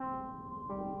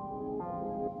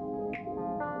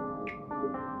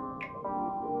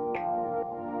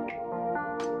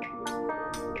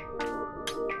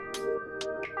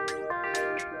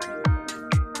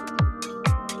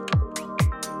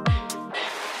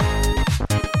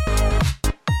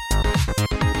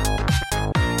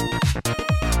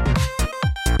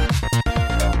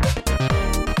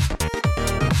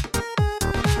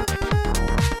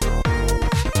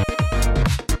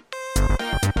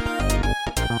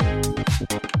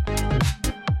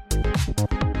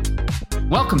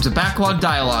Welcome to Backlog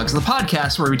Dialogues, the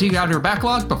podcast where we dig out your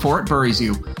backlog before it buries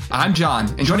you. I'm John,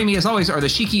 and joining me as always are the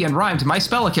Shiki and Rhyme to my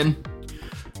Spellican.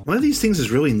 One of these things is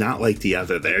really not like the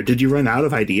other there. Did you run out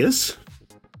of ideas?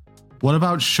 What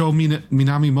about Sho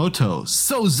Minamimoto?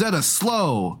 So Zeta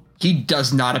slow. He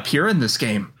does not appear in this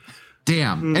game.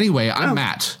 Damn. Anyway, I'm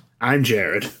Matt. I'm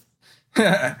Jared.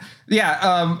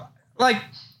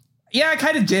 I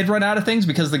kind of did run out of things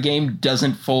because the game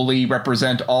doesn't fully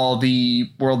represent all the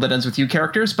World That Ends With You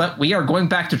characters, but we are going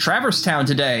back to Traverse Town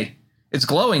today. It's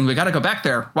glowing. We got to go back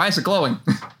there. Why is it glowing?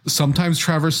 Sometimes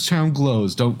Traverse Town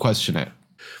glows. Don't question it.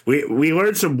 We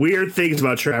learned some weird things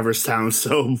about Traverse Town,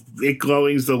 so it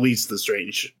glowing's the least the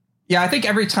strange. Yeah, I think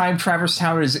every time Traverse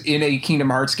Town is in a Kingdom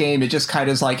Hearts game, it just kind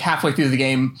of is like halfway through the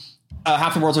game,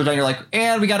 half the worlds are done, you're like,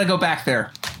 and we got to go back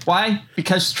there. Why?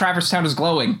 Because Traverse Town is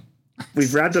glowing. We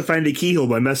forgot to find a keyhole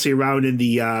by messing around in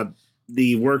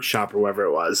the workshop or wherever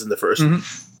it was in the first one.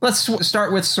 Let's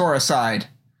start with Sora's side.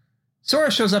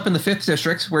 Sora shows up in the 5th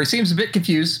district, where he seems a bit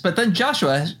confused, but then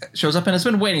Joshua shows up and has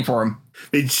been waiting for him.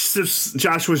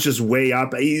 Joshua's just way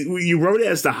up. You wrote it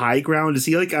as the high ground. Is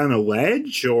he like on a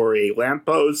ledge or a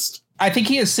lamppost? I think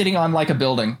he is sitting on like a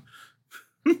building.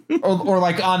 or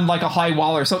like on like a high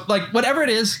wall or so. Like whatever it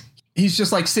is, he's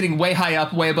just like sitting way high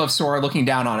up, way above Sora, looking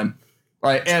down on him.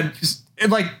 Right. And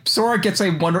like Sora has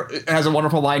a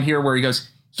wonderful line here where he goes,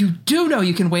 "You do know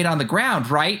you can wait on the ground,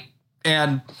 right?"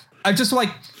 And I'm just like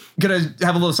going to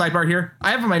have a little sidebar here. I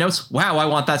have in my notes, wow, I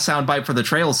want that soundbite for the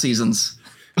trail seasons.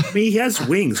 I mean, he has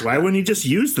wings. Why wouldn't he just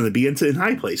use them to be in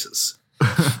high places?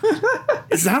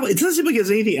 It doesn't seem like he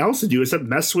has anything else to do except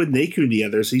mess with Neku and the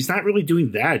others. He's not really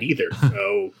doing that either.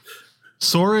 So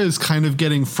Sora is kind of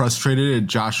getting frustrated at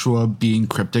Joshua being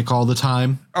cryptic all the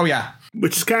time. Oh, yeah.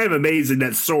 Which is kind of amazing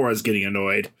that Sora's getting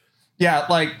annoyed. Yeah,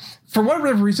 like, for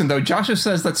whatever reason, though, Joshua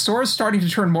says that Sora's starting to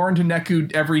turn more into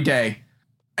Neku every day.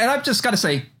 And I've just got to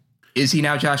say, is he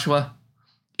now, Joshua?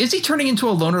 Is he turning into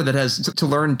a loner that has to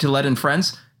learn to let in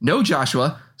friends? No,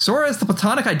 Joshua. Sora is the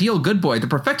platonic ideal good boy, the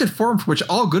perfected form for which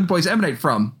all good boys emanate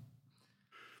from.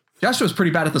 Joshua's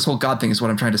pretty bad at this whole God thing is what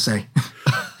I'm trying to say.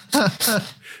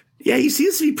 Yeah, he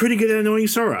seems to be pretty good at annoying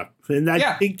Sora. And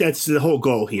I think that's the whole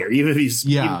goal here, even if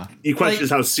he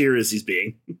questions how serious he's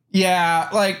being. Yeah,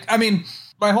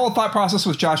 my whole thought process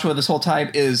with Joshua this whole time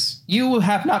is you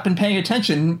have not been paying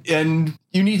attention, and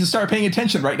you need to start paying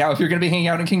attention right now if you're going to be hanging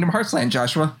out in Kingdom Hearts land,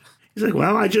 Joshua. He's like,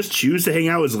 well, I just choose to hang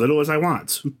out as little as I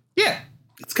want. Yeah.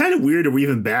 It's kind of weird that we're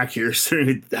even back here,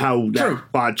 how that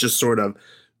plot just sort of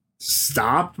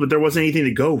stopped, but there wasn't anything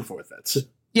to go with it.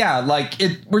 Yeah,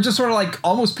 we're just sort of like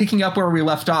almost picking up where we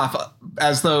left off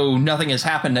as though nothing has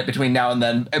happened between now and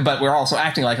then, but we're also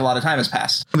acting like a lot of time has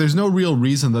passed. There's no real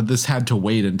reason that this had to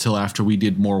wait until after we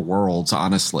did more worlds,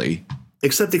 honestly.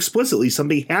 Except explicitly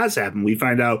something has happened. We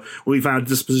found out the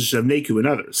disposition of Neku and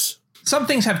others. Some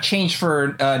things have changed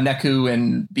for Neku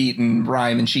and Beat and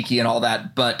Rhyme and Shiki and all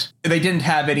that, but they didn't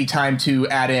have any time to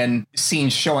add in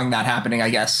scenes showing that happening, I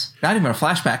guess. Not even a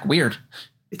flashback. Weird.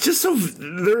 It's just so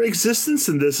their existence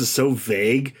in this is so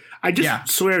vague. I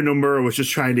just swear Nomura was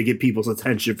just trying to get people's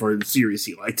attention for the series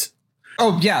he liked.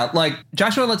 Oh, yeah. Like,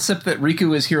 Joshua lets slip that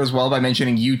Riku is here as well by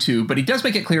mentioning you two, but he does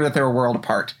make it clear that they're a world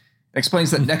apart. It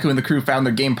explains that Neku and the crew found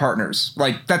their game partners.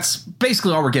 Like, that's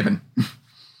basically all we're given.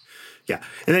 Yeah.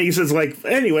 And then he says,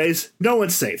 anyways, no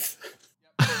one's safe.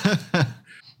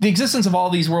 The existence of all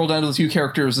these World End With You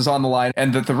characters is on the line,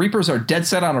 and that the Reapers are dead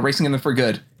set on erasing them for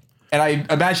good. And I'm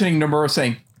imagining Nomura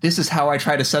saying, this is how I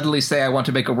try to subtly say I want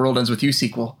to make a World Ends With You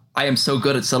sequel. I am so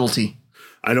good at subtlety.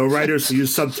 I know writers who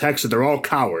use subtext and they're all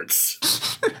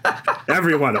cowards.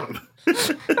 Every one of them.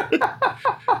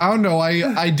 I don't know.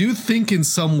 I do think in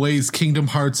some ways Kingdom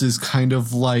Hearts is kind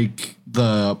of like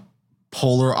the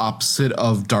polar opposite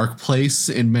of Dark Place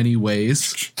in many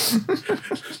ways.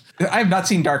 I have not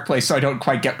seen Dark Place, so I don't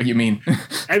quite get what you mean.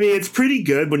 I mean, it's pretty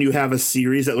good when you have a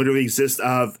series that literally exists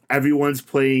of everyone's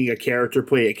playing a character.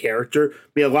 I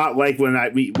mean, a lot like when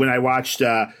I watched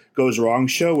Goes Wrong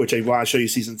Show, which I want to show you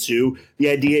season 2. The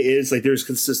idea is there's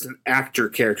consistent actor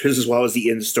characters as well as the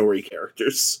in-story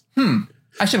characters.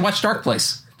 I should watch Dark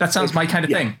Place. That sounds my kind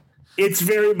of thing. It's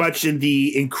very much in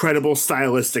the incredible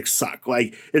stylistic suck.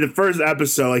 Like in the first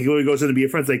episode, he only goes in to be a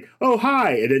friend, it's like, oh,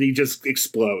 hi. And then he just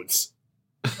explodes.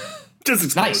 Just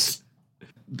explodes. Nice.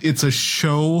 It's a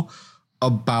show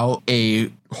about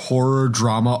a horror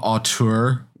drama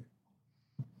auteur,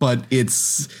 but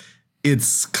it's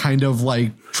kind of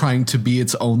like trying to be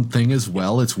its own thing as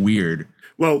well. It's weird.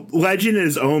 Well, legend in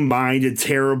his own mind, a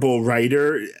terrible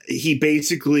writer. He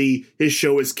basically, his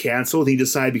show was canceled. He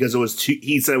decided because it was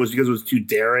too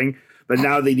daring. but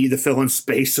now they need to fill in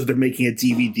space, so they're making a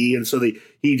DVD, and so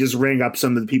he just rang up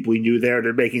some of the people he knew there.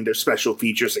 They're making their special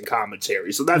features and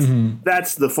commentary. So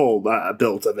that's the full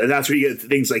build of it. And that's where you get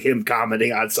things like him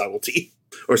commenting on subtlety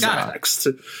or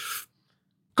subtext.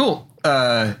 Cool.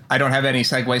 I don't have any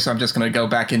segue, so I'm just going to go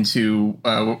back into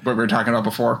what we were talking about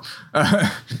before.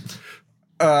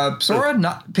 Sora,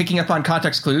 not picking up on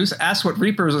context clues, asks what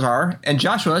Reapers are, and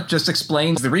Joshua just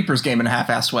explains the Reapers game in a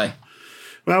half-assed way.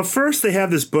 Well, first they have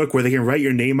this book where they can write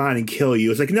your name on and kill you.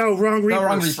 It's like, no, wrong Reapers. No,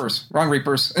 wrong Reapers. Wrong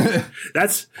Reapers.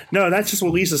 That's just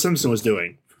what Lisa Simpson was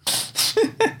doing.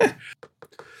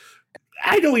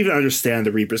 I don't even understand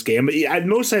the Reapers game.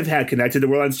 Most I've had connected to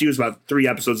World Ends With You is about 3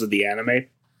 episodes of the anime.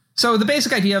 So the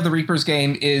basic idea of the Reapers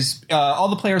game is all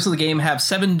the players of the game have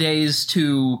 7 days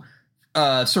to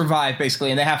survive, basically,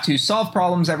 and they have to solve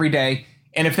problems every day.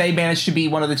 And if they manage to be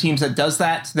one of the teams that does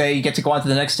that, they get to go on to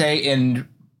the next day. And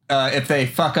if they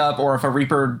fuck up, or if a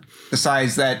Reaper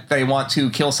decides that they want to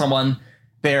kill someone,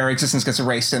 their existence gets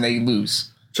erased and they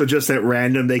lose. So just at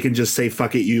random, they can just say,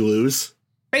 fuck it, you lose?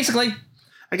 Basically.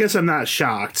 I guess I'm not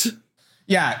shocked.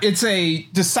 Yeah, it's a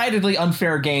decidedly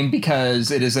unfair game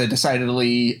because it is a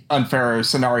decidedly unfair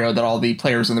scenario that all the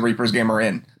players in the Reapers game are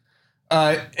in.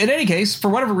 In any case, for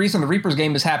whatever reason, the Reapers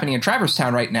game is happening in Traverse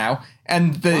Town right now,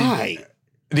 and the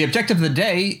objective of the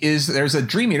day is there's a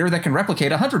Dream Eater that can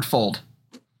replicate 100-fold.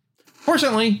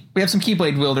 Fortunately, we have some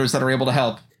Keyblade wielders that are able to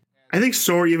help. I think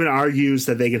Sora even argues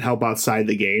that they can help outside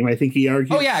the game. I think he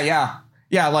argues. Oh, yeah.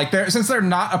 Yeah, like, since they're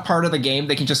not a part of the game,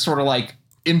 they can just sort of, like,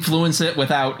 influence it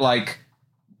without, like,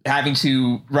 having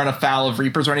to run afoul of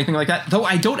Reapers or anything like that. Though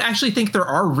I don't actually think there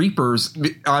are Reapers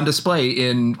on display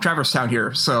in Traverse Town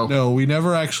here. So no, we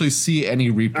never actually see any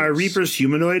Reapers. Are Reapers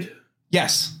humanoid?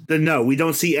 Yes. Then no, we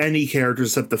don't see any characters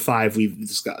except the 5 we've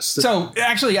discussed. So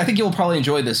actually, I think you'll probably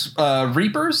enjoy this.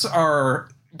 Reapers are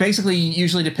basically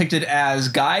usually depicted as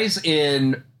guys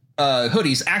in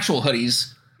hoodies, actual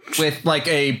hoodies, with like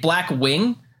a black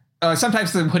wing.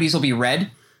 Sometimes the hoodies will be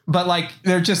red. But, like,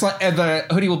 they're just like, the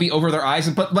hoodie will be over their eyes,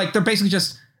 but, like, they're basically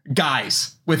just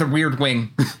guys with a weird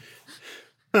wing.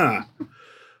 Huh.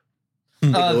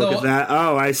 Take a look at that.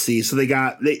 Oh, I see. So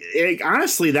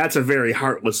honestly, that's a very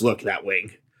heartless look, that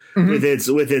wing.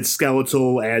 Mm-hmm. With its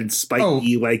skeletal and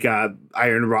spiky,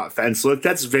 iron wrought fence look.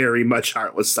 That's very much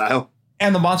heartless style.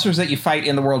 And the monsters that you fight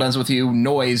in The World Ends With You,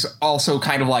 Noise, also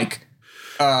kind of, like,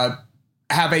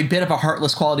 have a bit of a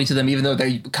heartless quality to them, even though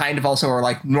they kind of also are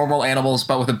like normal animals,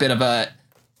 but with a bit of a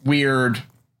weird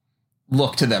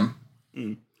look to them.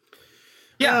 Mm.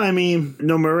 Yeah, I mean,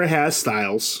 Nomura has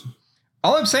styles.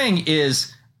 All I'm saying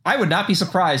is I would not be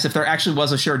surprised if there actually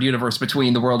was a shared universe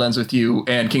between The World Ends With You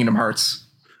and Kingdom Hearts.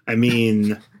 I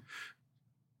mean,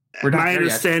 my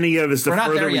understanding of is the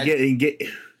further we get.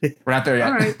 We're not there yet.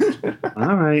 All right.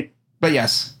 All right. But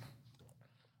yes.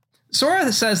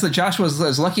 Sora says that Joshua is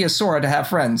as lucky as Sora to have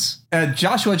friends. And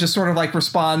Joshua just sort of like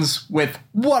responds with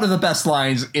one of the best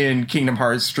lines in Kingdom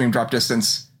Hearts Stream Drop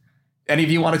Distance. Any of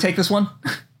you want to take this one?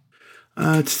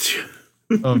 Oh,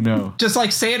 no. Just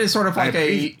like say it as sort of like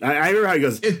I remember how he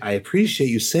goes, I appreciate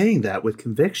you saying that with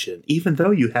conviction, even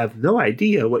though you have no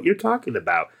idea what you're talking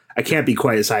about. I can't be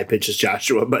quite as high-pitched as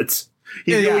Joshua, but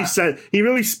he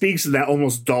really speaks in that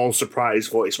almost dull surprise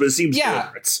voice, but it seems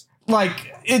deliberate.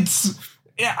 Like, it's...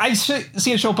 Yeah, I see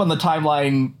it show up on the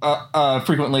timeline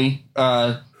frequently,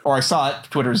 or I saw it.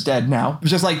 Twitter's dead now.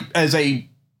 Just like as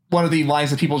one of the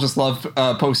lines that people just love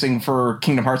posting for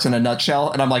Kingdom Hearts in a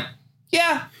nutshell, and I'm like,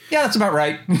 yeah, that's about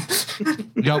right.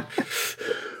 Yep.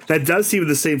 That does seem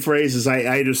the same phrase as I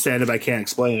understand it, but I can't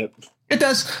explain it. It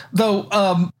does,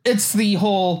 though. It's the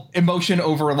whole emotion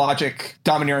over logic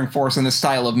domineering force in this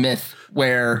style of myth,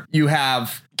 where you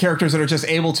have characters that are just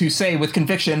able to say with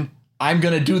conviction, I'm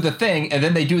going to do the thing, and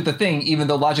then they do the thing, even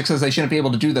though logic says they shouldn't be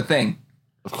able to do the thing.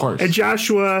 Of course. And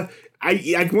Joshua,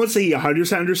 I won't say he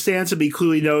 100% understands it, but he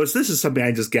clearly knows this is something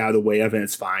I just got out of the way of, and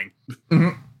it's fine.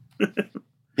 Mm-hmm.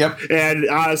 Yep. And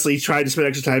honestly, trying to spend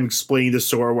extra time explaining to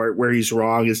Sora where he's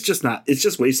wrong is just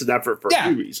wasted effort for a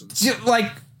few reasons.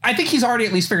 Like, I think he's already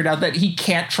at least figured out that he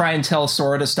can't try and tell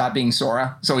Sora to stop being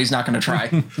Sora, so he's not going to try.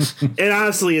 And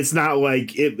honestly, it's not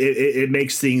like it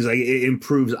makes things like it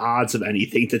improves odds of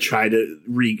anything to try to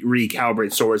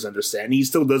recalibrate Sora's understanding. He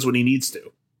still does what he needs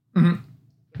to. Mm-hmm.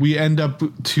 We end up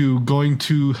going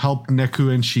to help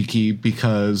Neku and Shiki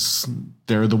because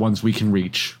they're the ones we can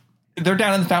reach. They're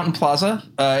down in the Fountain Plaza,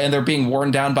 and they're being worn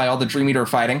down by all the Dream Eater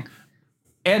fighting.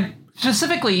 And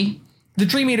specifically, the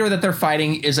Dream Eater that they're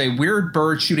fighting is a weird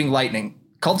bird shooting lightning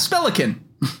called Spellican.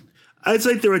 It's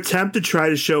like their attempt to try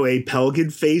to show a pelican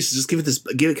face, just give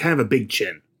it kind of a big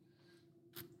chin.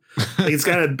 Like it's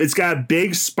got a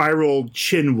big spiral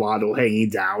chin waddle hanging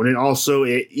down, and also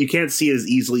you can't see it as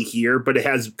easily here, but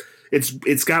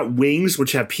it's got wings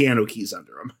which have piano keys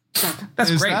under them. That's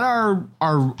Is great. that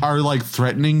our like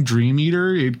threatening Dream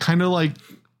Eater? It kind of like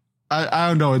I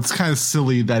don't know. It's kind of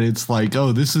silly that it's like,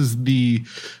 oh, this is the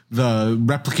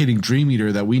replicating Dream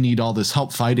Eater that we need all this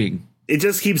help fighting. It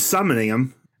just keeps summoning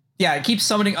them. Yeah, it keeps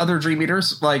summoning other Dream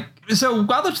Eaters. Like, so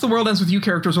while the World Ends With You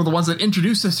characters were the ones that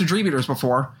introduced us to Dream Eaters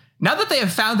before, now that they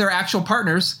have found their actual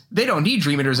partners, they don't need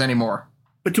Dream Eaters anymore.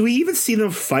 But do we even see them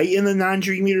fight in the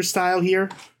non-Dream Eater style here?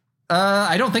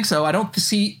 I don't think so. I don't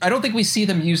think we see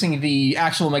them using the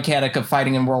actual mechanic of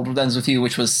fighting in World Ends With You,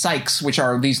 which was psychs, which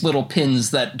are these little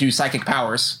pins that do psychic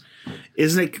powers.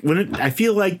 Isn't it? I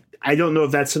feel like I don't know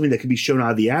if that's something that could be shown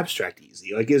out of the abstract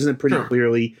easy. Like, isn't it pretty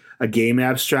clearly a game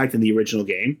abstract in the original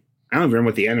game? I don't remember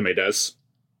what the anime does.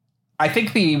 I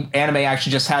think the anime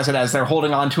actually just has it as they're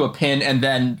holding on to a pin and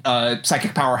then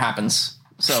psychic power happens.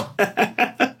 So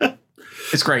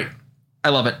it's great. I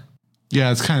love it.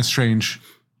 Yeah, it's kind of strange.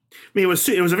 I mean, it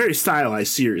was a very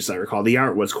stylized series, I recall. The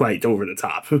art was quite over the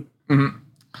top. Mm-hmm.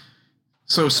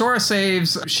 So Sora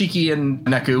saves Shiki and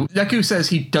Neku. Neku says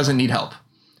he doesn't need help.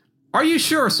 Are you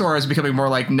sure Sora is becoming more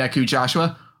like Neku,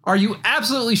 Joshua? Are you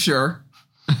absolutely sure?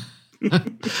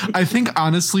 I think,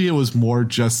 honestly, it was more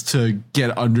just to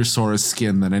get under Sora's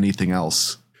skin than anything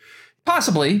else.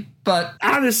 Possibly, but...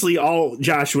 Honestly, all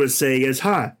Joshua's saying is,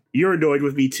 you're annoyed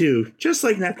with me too, just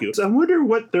like Neku. So I wonder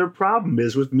what their problem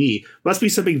is with me. Must be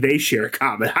something they share in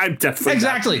common. I'm definitely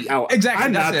exactly.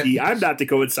 I'm not the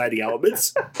coinciding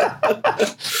elements.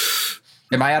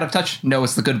 Am I out of touch? No,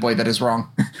 it's the good boy that is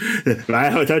wrong. Am I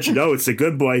out of touch? No, it's the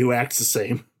good boy who acts the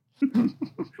same.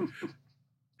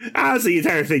 Honestly, the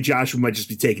entire thing, Joshua might just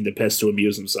be taking the piss to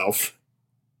amuse himself.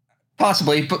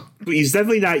 Possibly, but he's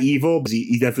definitely not evil, but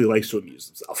he definitely likes to amuse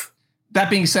himself. That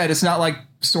being said, it's not like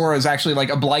Sora is actually like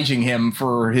obliging him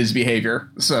for his behavior.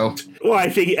 So, well, I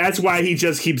think that's why he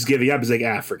just keeps giving up. He's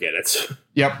like, forget it.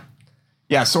 Yep.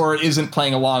 Yeah, Sora isn't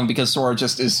playing along because Sora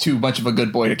just is too much of a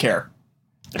good boy to care.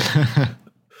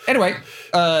 Anyway,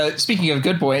 speaking of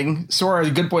good boying, Sora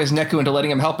good boys Neku into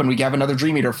letting him help, and we have another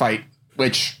Dream Eater fight,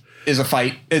 which is a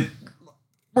fight.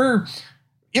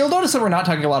 You'll notice that we're not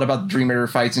talking a lot about the Dream Eater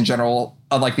fights in general,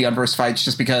 unlike the Unverse fights,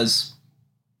 just because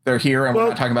they're here and we're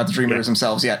not talking about the Dream Eaters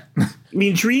themselves yet. I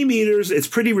mean, Dream Eaters, it's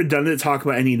pretty redundant to talk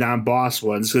about any non-boss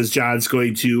ones because John's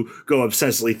going to go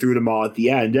obsessively through them all at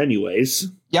the end anyways.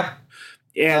 Yep.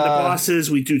 And the bosses,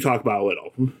 we do talk about a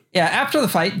little. Yeah, after the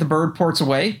fight, the bird ports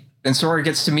away, and Sora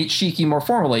gets to meet Shiki more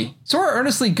formally. Sora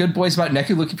earnestly good boys about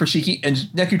Neku looking for Shiki, and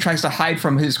Neku tries to hide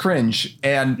from his cringe.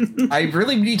 And I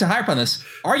really need to harp on this.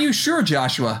 Are you sure,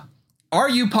 Joshua? Are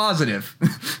you positive?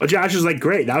 Well, Josh is like,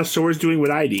 great, now Sora's doing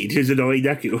what I need. He's annoying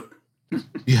Neku.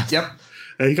 Yeah. Yep.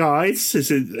 Like,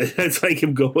 it's like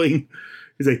him going,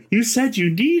 he's like, you said you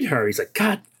need her. He's like,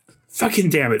 God fucking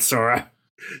damn it, Sora.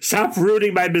 Stop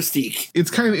ruining my mystique.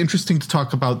 It's kind of interesting to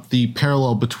talk about the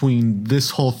parallel between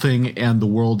this whole thing and The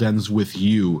World Ends With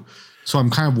You. So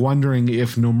I'm kind of wondering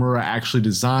if Nomura actually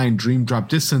designed Dream Drop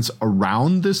Distance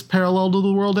around this parallel to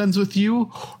The World Ends With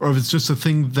You, or if it's just a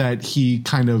thing that he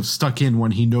kind of stuck in when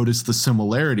he noticed the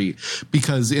similarity.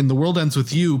 Because in The World Ends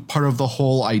With You, part of the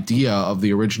whole idea of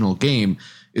the original game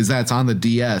is that it's on the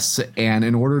DS, and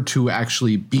in order to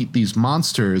actually beat these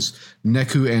monsters,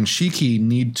 Neku and Shiki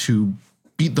need to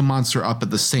beat the monster up at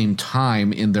the same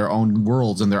time in their own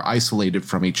worlds, and they're isolated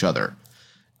from each other.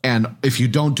 And if you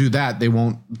don't do that, they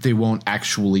won't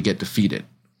actually get defeated.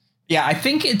 Yeah, I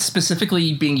think it's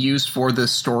specifically being used for the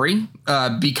story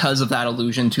because of that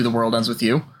allusion to The World Ends With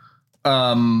You.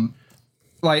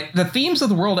 Like, the themes of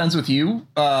The World Ends With You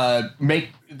make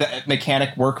the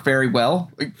mechanic work very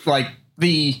well. Like,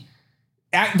 the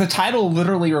title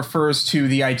literally refers to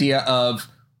the idea of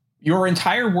your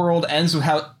entire world ends with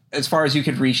how as far as you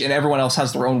could reach, and everyone else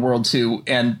has their own world too.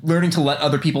 And learning to let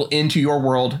other people into your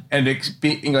world and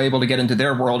being able to get into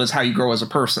their world is how you grow as a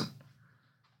person.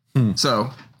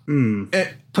 So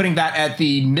putting that at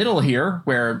the middle here,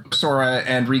 where Sora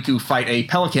and Riku fight a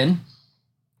pelican,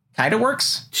 kind of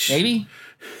works. Maybe.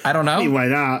 I don't know. I mean, why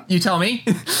not? You tell me.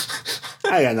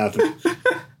 I got nothing.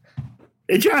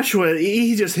 And Joshua,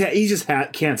 he just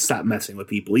can't stop messing with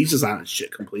people. He's just on his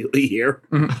shit completely here.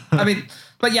 I mean,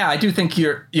 but yeah, I do think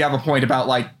you have a point about,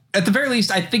 like, at the very least,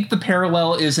 I think the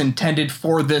parallel is intended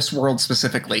for this world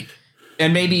specifically.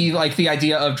 And maybe, like, the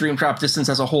idea of Dream Drop Distance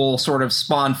as a whole sort of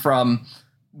spawned from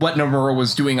what Nomura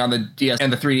was doing on the DS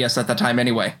and the 3DS at that time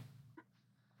anyway.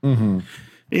 Mm-hmm.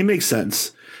 It makes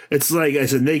sense. It's like I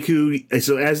said, Neku.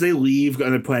 So as they leave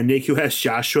on the plan, Neku asks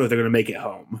Joshua if they're going to make it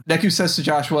home. Neku says to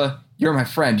Joshua, "You're my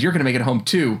friend. You're going to make it home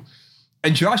too."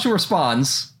 And Joshua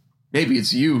responds, "Maybe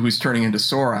it's you who's turning into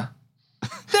Sora."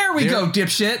 There we go,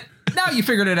 dipshit. Now you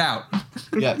figured it out.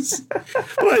 Yes.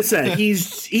 Well, I said he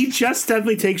just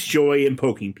definitely takes joy in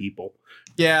poking people.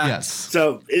 Yeah. Yes.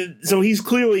 So he's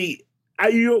clearly.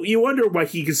 You wonder what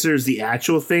he considers the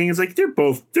actual thing. It's like they're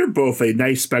both a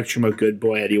nice spectrum of good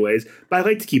boy, anyways. But I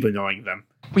like to keep annoying them.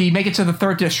 We make it to the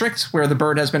 3rd district where the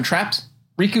bird has been trapped.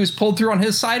 Riku's pulled through on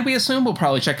his side. We assume we'll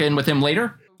probably check in with him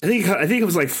later. I think it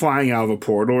was like flying out of a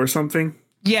portal or something.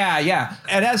 Yeah.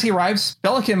 And as he arrives,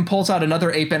 Spellican pulls out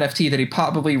another ape NFT that he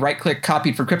probably right-click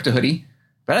copied for Crypto Hoodie.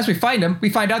 But as we find him,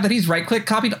 we find out that he's right-click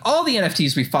copied all the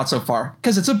NFTs we've fought so far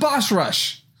because it's a boss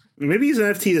rush. Maybe he's an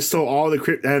NFT that stole all the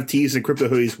NFTs in Crypto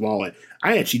Hoodie's wallet.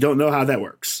 I actually don't know how that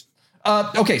works.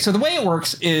 Okay, so the way it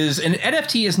works is an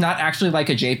NFT is not actually like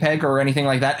a JPEG or anything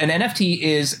like that. An NFT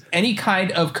is any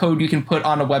kind of code you can put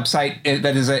on a website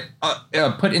that is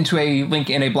put into a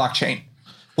link in a blockchain.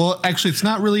 Well, actually, it's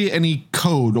not really any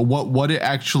code. What it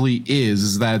actually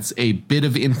is that's a bit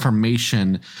of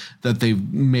information that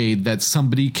they've made that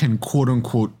somebody can quote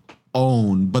unquote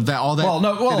own. But that all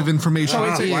that bit of information.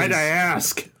 Why'd I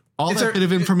ask? All that bit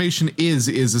of information is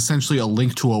essentially a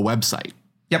link to a website.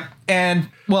 Yep. And,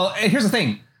 well, here's the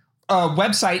thing. A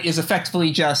website is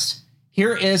effectively just,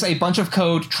 here is a bunch of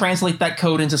code, translate that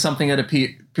code into something that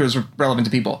appears relevant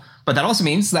to people. But that also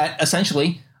means that,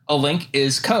 essentially, a link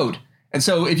is code. And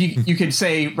so if you could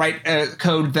say, write a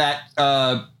code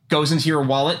that goes into your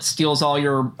wallet, steals all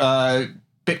your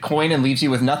Bitcoin, and leaves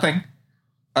you with nothing,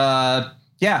 that's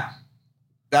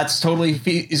totally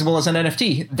feasible as an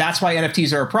NFT. That's why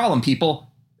NFTs are a problem, people.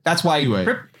 That's why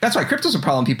crypto's a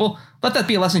problem, people. Let that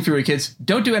be a lesson for you kids.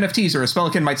 Don't do NFTs or a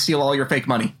Spellican might steal all your fake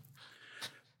money.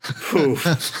 I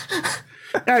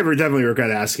definitely regret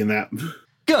asking that.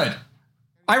 Good.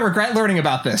 I regret learning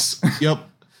about this. Yep.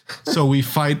 So we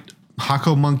fight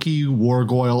Hako Monkey,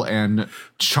 Wargoyle, and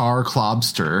Char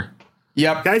Clobster.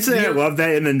 Yep. Can I say I love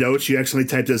that in the notes you actually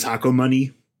typed as Hako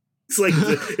Money?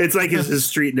 It's like his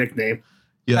street nickname.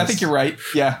 Yes. I think you're right.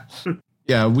 Yeah.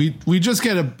 Yeah, we just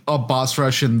get a boss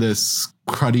rush in this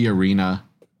cruddy arena.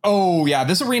 Oh, yeah.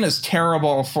 This arena is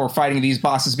terrible for fighting these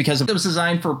bosses because it was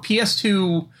designed for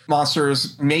PS2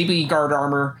 monsters, maybe guard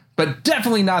armor, but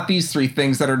definitely not these 3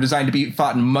 things that are designed to be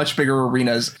fought in much bigger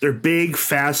arenas. They're big,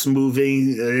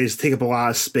 fast-moving. They just take up a lot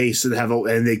of space and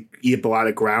they eat up a lot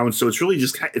of ground. So it's really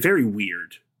just very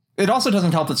weird. It also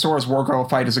doesn't help that Sora's Wargirl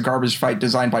fight is a garbage fight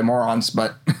designed by morons,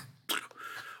 but...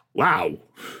 Wow.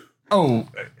 Oh,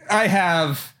 I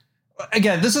have...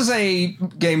 Again, this is a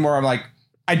game where I'm like,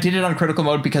 I did it on critical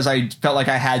mode because I felt like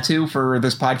I had to for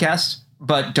this podcast,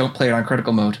 but don't play it on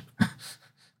critical mode.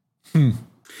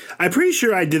 I'm pretty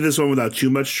sure I did this one without too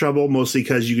much trouble, mostly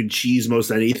because you can cheese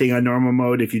most anything on normal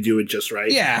mode if you do it just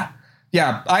right. Yeah.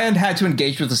 I had to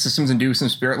engage with the systems and do some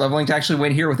spirit leveling to actually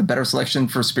win here with a better selection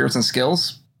for spirits and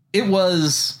skills. It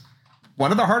was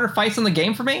one of the harder fights in the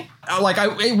game for me.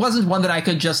 It wasn't one that I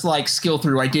could just skill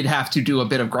through. I did have to do a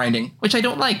bit of grinding, which I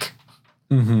don't like.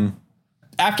 Mm-hmm.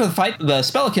 After the fight, the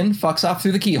Spellican fucks off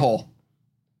through the keyhole.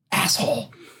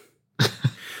 Asshole.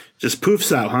 Just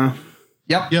poofs out, huh?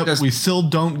 Yep. We still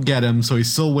don't get him, so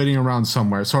he's still waiting around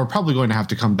somewhere. So we're probably going to have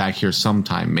to come back here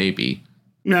sometime, maybe.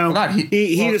 No,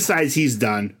 he decides he's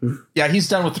done. Yeah, he's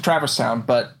done with the Traverse Town,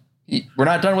 but we're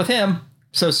not done with him.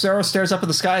 So Sora stares up at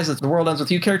the skies as the World Ends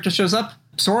With You character shows up.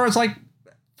 Sora's like,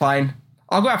 fine,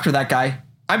 I'll go after that guy.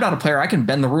 I'm not a player. I can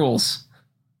bend the rules.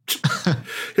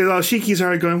 Because all Shiki's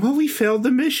already going, well, we failed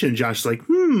the mission. Josh's like,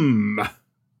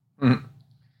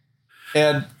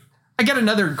 And we get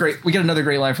another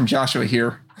great line from Joshua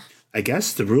here. I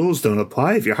guess the rules don't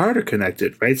apply if your heart are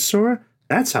connected, right, Sora?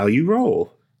 That's how you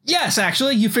roll. Yes,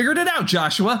 actually, you figured it out,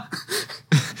 Joshua.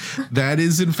 That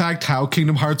is, in fact, how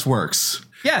Kingdom Hearts works.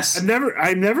 Yes.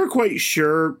 I'm never quite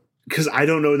sure, because I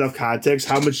don't know enough context,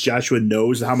 how much Joshua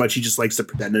knows and how much he just likes to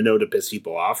pretend to know to piss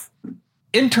people off.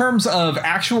 In terms of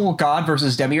actual God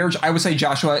versus Demiurge, I would say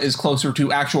Joshua is closer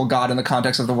to actual God in the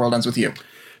context of The World Ends With You.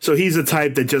 So he's the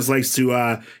type that just likes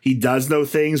to, he does know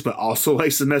things, but also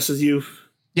likes to mess with you?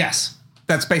 Yes,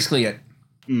 that's basically it.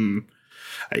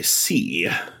 I see.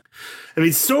 I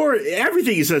mean, Sora,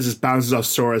 everything he says just bounces off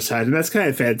Sora's head, and that's kind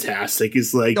of fantastic.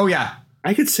 It's like, oh, yeah.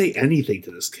 I could say anything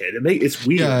to this kid. It's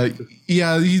weird.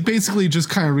 Yeah, he basically just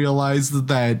kind of realized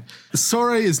that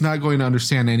Sora is not going to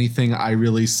understand anything I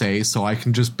really say, so I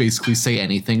can just basically say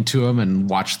anything to him and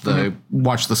watch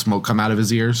the smoke come out of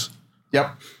his ears.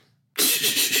 Yep.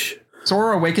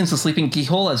 Sora awakens the sleeping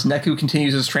keyhole as Neku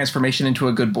continues his transformation into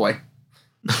a good boy.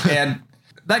 And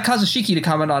that causes Shiki to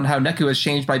comment on how Neku has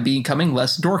changed by becoming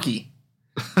less dorky.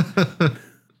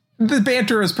 The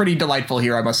banter is pretty delightful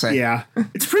here, I must say. Yeah.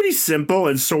 It's pretty simple,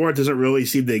 and Sora doesn't really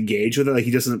seem to engage with it. Like,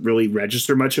 he doesn't really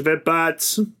register much of it,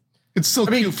 but... It's still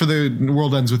cute for the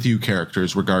World Ends With You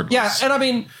characters, regardless. Yeah, and I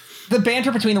mean, the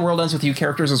banter between the World Ends With You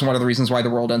characters is one of the reasons why the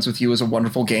World Ends With You is a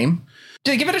wonderful game.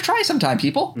 Give it a try sometime,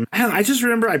 people. I just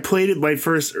remember I played it my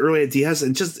first early at DS,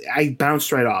 and I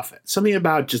bounced right off it. Something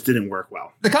about it just didn't work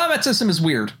well. The combat system is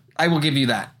weird. I will give you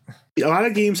that. A lot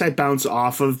of games I bounce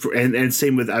off of, and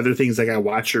same with other things like I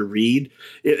watch or read.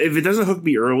 If it doesn't hook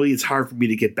me early, it's hard for me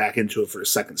to get back into it for a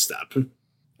second step.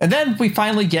 And then we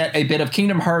finally get a bit of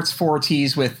Kingdom Hearts 4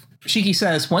 tease with Shiki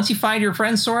says, once you find your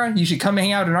friend Sora, you should come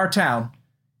hang out in our town.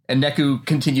 And Neku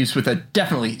continues with a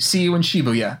definitely see you in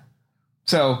Shibuya.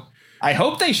 So I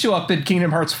hope they show up in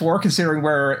Kingdom Hearts 4, considering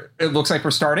where it looks like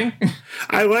we're starting.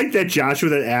 I like that Joshua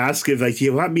that asked if, like, do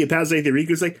you want me to pass anything?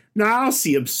 Riku's like, no, I'll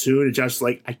see him soon. And Joshua's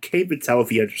like, I can't even tell if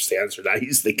he understands or not.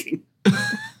 He's thinking.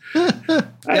 I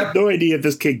have no idea if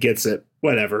this kid gets it.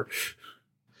 Whatever.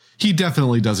 He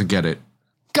definitely doesn't get it.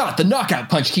 Got the knockout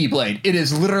punch keyblade. It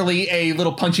is literally a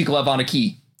little punchy glove on a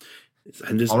key.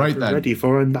 I'm just all right, ready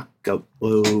for a knockout.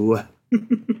 Whoa.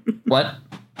 What?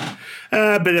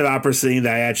 A bit of opera singing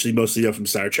that I actually mostly know from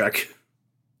Star Trek.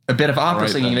 A bit of opera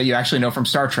singing then. that you actually know from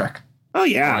Star Trek. Oh,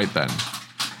 yeah. All right, then.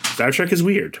 Star Trek is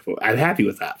weird. I'm happy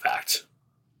with that fact.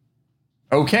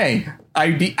 Okay. I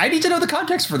need to know the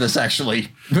context for this, actually.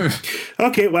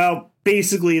 Okay, well,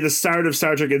 basically, the start of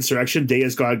Star Trek Insurrection, Day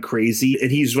has gone crazy,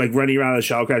 and he's like running around the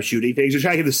shuttlecraft shooting things. They're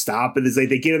trying to get him to stop, and it's like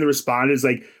they get in the responders,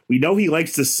 like, we know he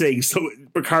likes to sing, so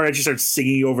Picard actually starts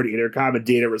singing over the intercom, and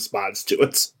Data responds to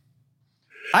it.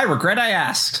 I regret I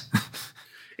asked.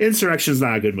 Insurrection's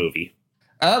not a good movie.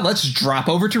 Let's drop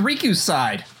over to Riku's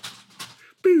side.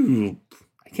 Boop.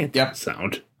 I can't do that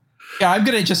sound. Yeah, I'm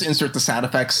going to just insert the sound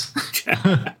effects.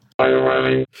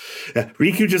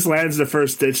 Riku just lands the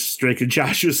first ditch strike, and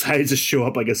Joshua decides to show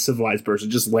up like a civilized person,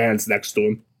 just lands next to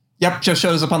him. Yep, just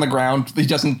shows up on the ground. He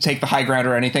doesn't take the high ground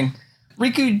or anything.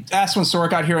 Riku asked when Sora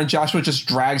got here, and Joshua just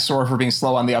drags Sora for being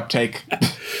slow on the uptake.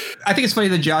 I think it's funny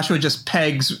that Joshua just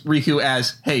pegs Riku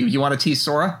as, hey, you want to tease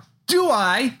Sora? Do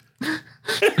I?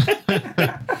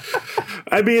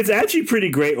 I mean, it's actually pretty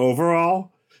great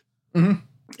overall. Mm-hmm.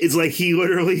 It's like he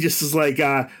literally just is like,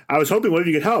 I was hoping one of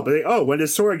you could help. But when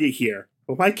does Sora get here?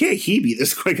 Well, why can't he be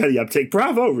this quick on the uptake?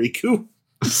 Bravo, Riku.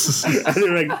 And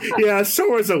they're like, yeah,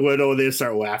 Sora's a little. They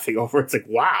start laughing over it. It's like,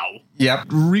 wow. Yep.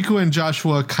 Riku and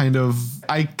Joshua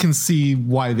I can see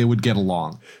why they would get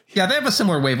along. Yeah, they have a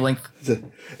similar wavelength.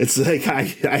 It's like,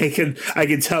 I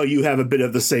can tell you have a bit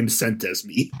of the same scent as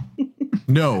me.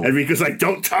 No. And Riku's like,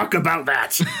 don't talk about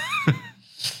that.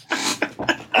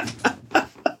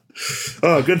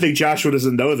 Oh, good thing Joshua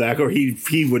doesn't know that, or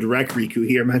he would wreck Riku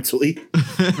here mentally.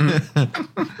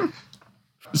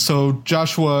 So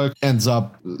Joshua ends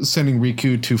up sending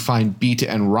Riku to find Beat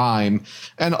and Rhyme,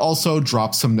 and also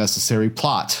drop some necessary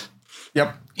plot.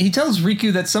 Yep. He tells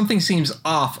Riku that something seems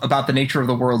off about the nature of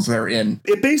the worlds they're in.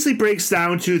 It basically breaks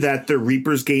down to that the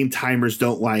Reaper's game timers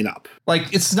don't line up.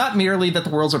 Like, it's not merely that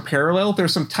the worlds are parallel.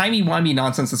 There's some timey-wimey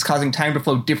nonsense that's causing time to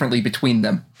flow differently between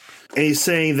them. And he's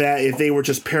saying that if they were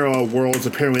just parallel worlds,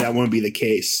 apparently that wouldn't be the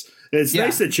case. And it's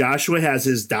nice that Joshua has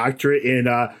his doctorate in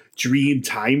dream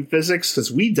time physics,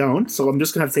 because we don't, so I'm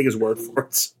just going to have to take his word for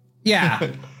it.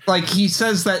 Yeah. Like, he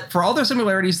says that for all their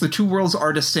similarities, the two worlds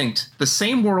are distinct. The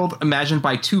same world imagined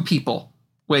by two people,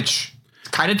 which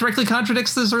kind of directly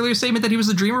contradicts this earlier statement that he was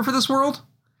the dreamer for this world.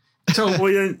 So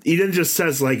well, he didn't just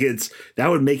says, like, that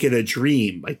would make it a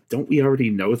dream. Like, don't we already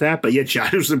know that? But yet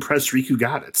Joshua's impressed Riku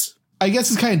got it. I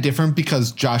guess it's kind of different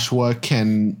because Joshua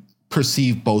can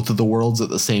perceive both of the worlds at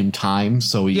the same time.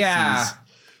 So he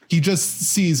just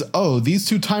sees, oh, these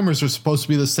two timers are supposed to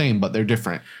be the same, but they're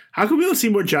different. How come we don't see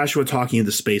more Joshua talking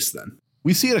into space then?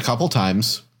 We see it a couple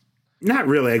times. Not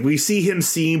really. Like, we see him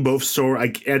seeing both Sora,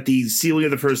 like at the ceiling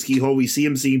of the first keyhole, we see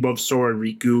him seeing both Sora and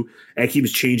Riku, and he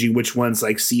was changing which one's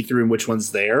like see-through and which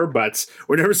one's there, but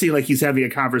we're never seeing like he's having a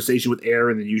conversation with Air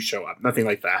and then you show up. Nothing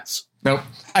like that. Nope.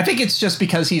 I think it's just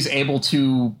because he's able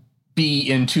to be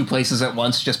in two places at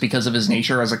once just because of his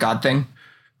nature as a god thing.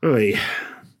 Oy.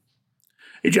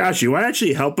 Hey, Josh, you want to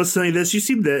actually help us study this? You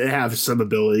seem to have some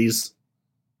abilities.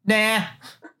 Nah.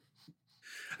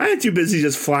 I'm too busy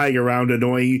just flying around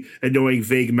annoying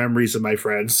vague memories of my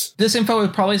friends. This info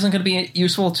probably isn't going to be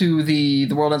useful to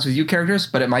the World Ends With You characters,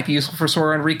 but it might be useful for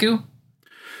Sora and Riku.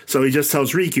 So he just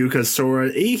tells Riku because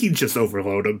Sora, he can just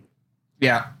overload him.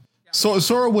 Yeah. So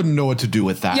Sora wouldn't know what to do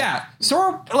with that. Yeah,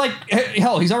 Sora, like,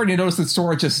 hell, he's already noticed that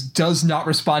Sora just does not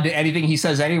respond to anything he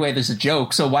says anyway. There's a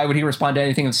joke, so why would he respond to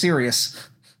anything that's serious?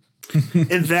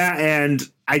 And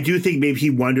I do think maybe he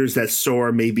wonders that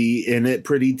Sora may be in it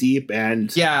pretty deep,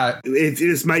 and Yeah,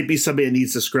 this might be somebody that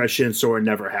needs discretion. Sora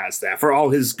never has that. For all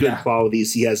his good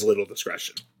qualities, he has little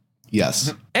discretion.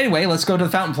 Yes. Anyway, let's go to the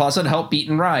Fountain Plaza to help Beat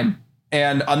and Rhyme.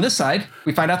 And on this side,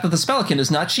 we find out that the Spellican is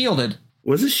not shielded.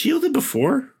 Was it shielded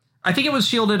before? I think it was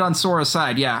shielded on Sora's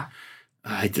side, yeah.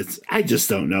 I just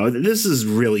don't know. This is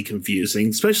really confusing,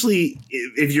 especially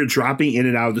if you're dropping in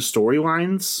and out of the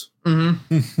storylines.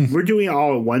 Mm-hmm. We're doing it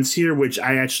all at once here, which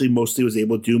I actually mostly was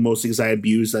able to do, mostly because I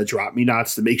abused drop me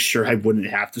knots to make sure I wouldn't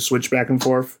have to switch back and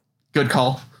forth. Good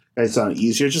call. It's not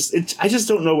easier. I just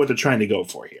don't know what they're trying to go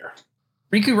for here.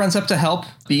 Riku runs up to help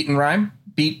Beat and Rhyme.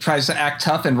 Beat tries to act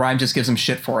tough, and Rhyme just gives him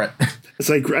shit for it. It's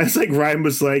like Rhyme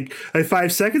was like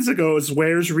 5 seconds ago, it's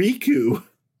where's Riku?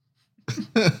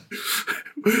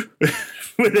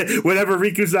 Whenever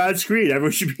Riku's on screen,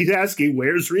 everyone should be asking,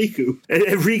 where's Riku?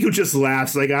 And Riku just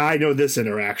laughs like, I know this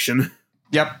interaction.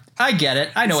 Yep, I get it.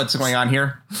 I know what's going on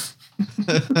here.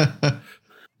 And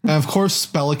of course,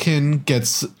 Spellican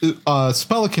gets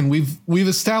Spellican. We've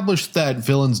established that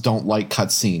villains don't like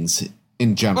cutscenes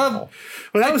in general.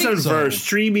 Well, that was unversed.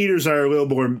 Dream Eaters are a little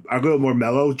more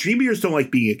mellow. Dream Eaters don't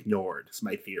like being ignored. Is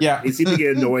my theory. Yeah. They seem to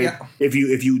get annoyed if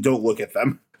you don't look at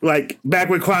them. Like back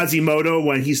with Quasimodo,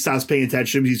 when he stops paying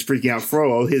attention, he's freaking out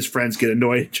Frollo. His friends get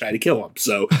annoyed and try to kill him.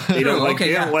 So they don't like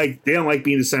they don't like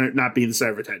being the center, not being the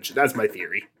center of attention. That's my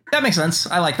theory. That makes sense.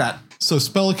 I like that. So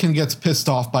Spellican gets pissed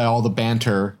off by all the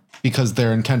banter because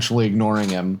they're intentionally ignoring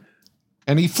him,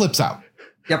 and he flips out.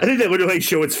 Yep. I think that literally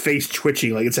show its face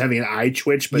twitching, like it's having an eye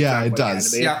twitch. But yeah, it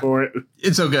does. Yeah, for it.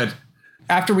 It's so good.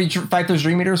 After we fight those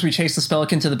Dream Eaters, we chase the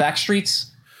Spellican to the back streets.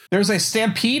 There's a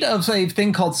stampede of a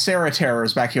thing called Sarah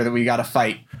Terrors back here that we got to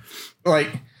fight. Like,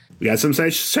 we got some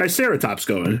Triceratops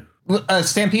going. A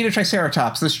stampede of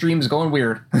Triceratops. This stream is going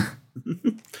weird.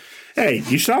 Hey,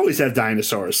 you should always have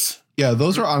dinosaurs. Yeah,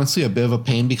 those are honestly a bit of a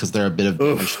pain because they're a bit of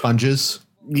damage sponges.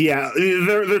 Yeah,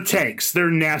 they're tanks. They're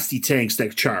nasty tanks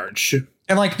that charge.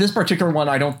 And like this particular one,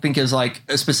 I don't think is like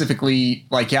specifically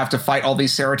like you have to fight all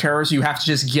these Sarah Terrors. You have to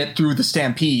just get through the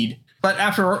stampede. But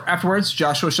afterwards,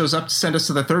 Joshua shows up to send us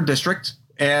to the 3rd district,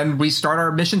 and we start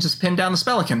our mission to pin down the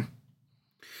Spellican.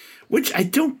 Which I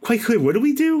don't quite clear. What do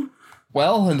we do?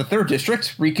 Well, in the 3rd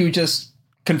district, Riku just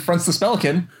confronts the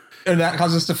Spellican, and that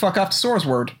causes us to fuck off to Sora's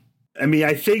word. I mean,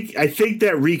 I think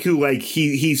that Riku, like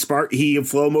he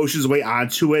flow motions way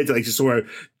onto it, like just sort of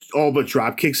all but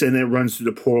drop kicks, and then runs through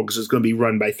the portal because it's going to be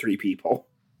run by 3 people.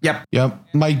 Yep.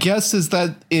 My guess is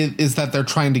that they're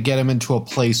trying to get him into a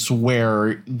place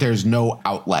where there's no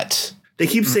outlet. They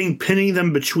keep saying pinning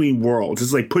them between worlds.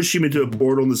 It's like pushing him into a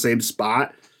portal in the same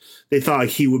spot. They thought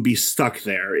he would be stuck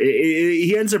there.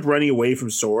 He ends up running away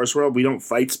from Sora's world. We don't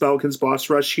fight Spellican's boss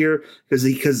rush here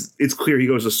because it's clear he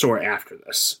goes to Sora after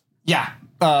this. Yeah.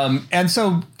 And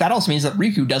so that also means that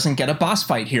Riku doesn't get a boss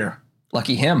fight here.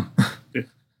 Lucky him.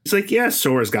 It's like, yeah,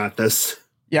 Sora's got this.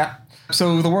 Yeah.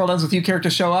 So the world ends with you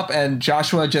characters show up, and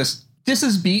Joshua just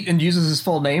disses Beat and uses his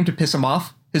full name to piss him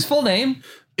off. His full name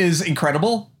is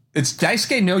incredible. It's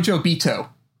Daisuke Nojo Bito.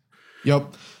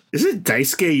 Yep. Isn't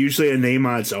Daisuke usually a name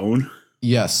on its own?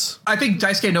 Yes. I think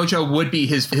Daisuke Nojo would be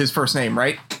his first name,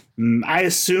 right? I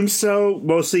assume so,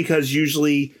 mostly because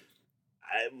usually...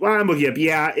 I'm looking up.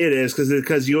 Yeah, it is,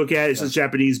 because you look at it, it says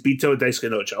Japanese Bito Daisuke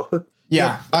Nojo.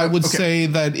 Yeah. I would say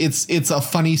that it's a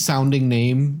funny sounding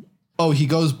name. Oh, he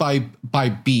goes by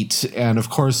Beat, and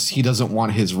of course he doesn't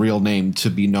want his real name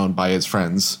to be known by his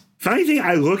friends. Funny thing,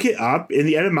 I look it up, and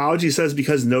the etymology says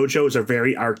because Nojo is a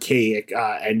very archaic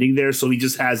ending there, so he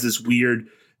just has this weird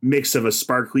mix of a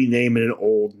sparkly name and an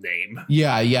old name.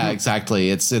 Yeah,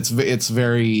 exactly. It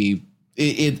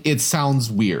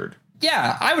sounds weird.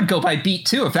 Yeah, I would go by Beat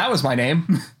too if that was my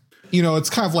name. It's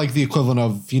kind of like the equivalent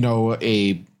of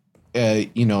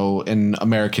an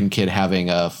American kid having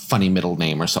a funny middle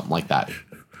name or something like that.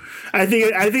 I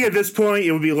think at this point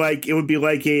it would be like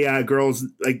a girl's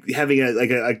like having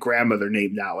a grandmother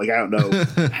name now. Like I don't know.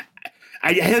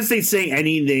 I hesitate saying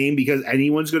any name because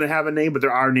anyone's going to have a name, but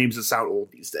there are names that sound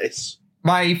old these days.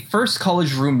 My first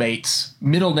college roommate's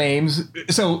middle names.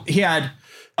 So he had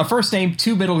a first name,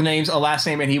 2 middle names, a last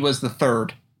name, and he was the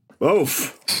 3rd.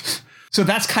 Oof. So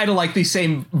that's kind of like the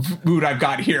same mood I've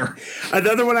got here.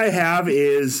 Another one I have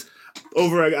is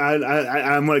over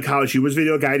on one of college humor's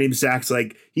video. A guy named Zach's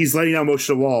like, he's letting out most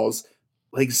of the walls.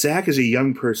 Like, Zach is a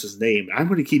young person's name. I'm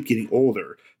going to keep getting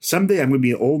older. Someday I'm going to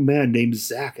be an old man named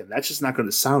Zach, and that's just not going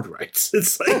to sound right.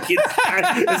 It's like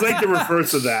the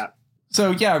reverse of that.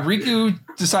 So yeah, Riku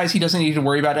decides he doesn't need to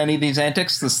worry about any of these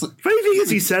antics. Funny thing is,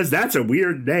 he says that's a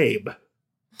weird name.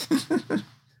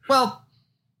 Well,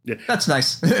 yeah. That's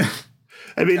nice.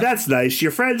 I mean, that's nice.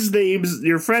 Your friends'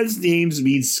 names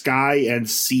mean sky and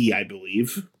sea, I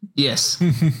believe. Yes.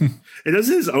 And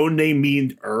doesn't his own name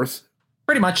mean Earth?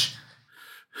 Pretty much.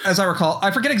 As I recall,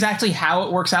 I forget exactly how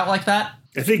it works out like that.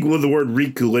 I think the word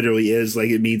Riku literally is like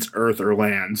it means earth or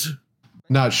land.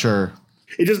 Not sure.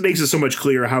 It just makes it so much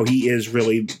clearer how he is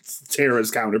really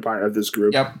Terra's counterpart of this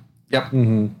group. Yep.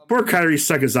 Mm-hmm. Poor Kairi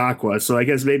Sakazakwa, so I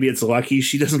guess maybe it's lucky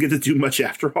she doesn't get to do much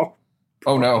after all.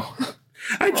 Oh, no.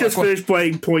 I just finished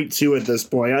playing point 2 at this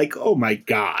point. Like, oh my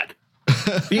god.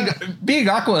 Being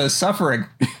Aqua is suffering.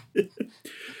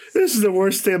 This is the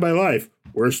worst day of my life.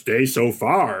 Worst day so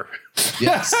far.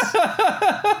 Yes.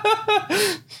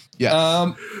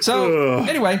 Yes.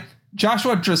 Anyway,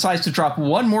 Joshua decides to drop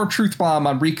one more truth bomb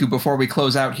on Riku before we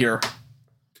close out here.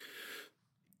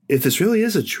 If this really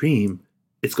is a dream,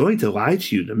 it's going to lie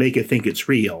to you to make it think it's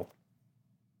real.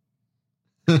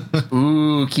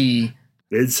 Ooh, key.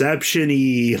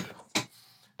 Inception-y.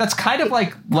 That's kind of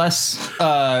like less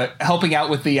helping out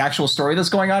with the actual story that's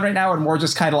going on right now and more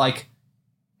just kind of like,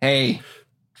 hey,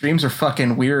 dreams are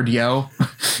fucking weird, yo.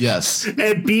 Yes.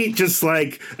 And beat just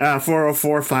like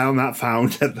 404 file not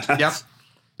found at that.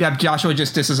 Yep, Joshua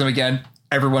just disses him again.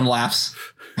 Everyone laughs.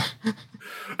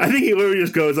 I think he literally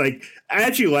just goes like, I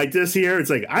actually like this here. It's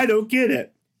like, I don't get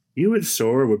it. You and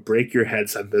Sora would break your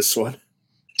heads on this one.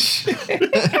 He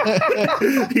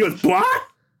goes, what?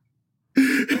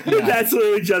 Yeah. That's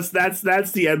literally just that's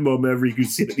the end moment of Riku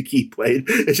seeing the key played.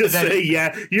 It's just saying,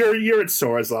 yeah, you're at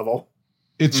Sora's level.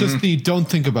 It's just the don't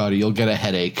think about it, you'll get a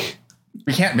headache.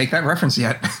 We can't make that reference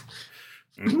yet.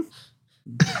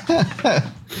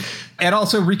 And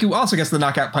also, Riku also gets the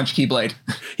knockout punch Keyblade.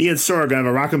 He and Sora are gonna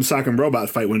have a Rock'em Sock'em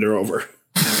Robot fight when they're over.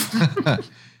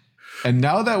 And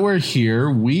now that we're here,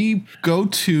 we go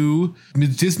to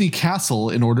Disney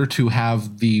Castle in order to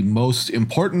have the most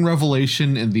important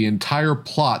revelation in the entire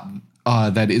plot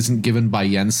that isn't given by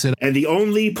Yensid. And the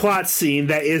only plot scene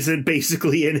that isn't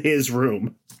basically in his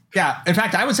room. Yeah, in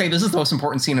fact, I would say this is the most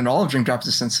important scene in all of Dream Drop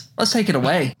Distance. Let's take it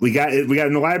away. We got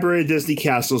in the library at Disney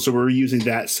Castle, so we're using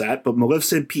that set. But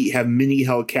Maleficent and Pete have Minnie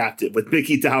held captive with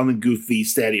Mickey, Donald, and Goofy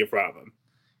standing in front of them.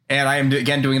 And I am,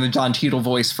 again, doing the Don Cheadle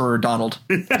voice for Donald.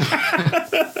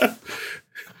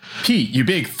 Pete, you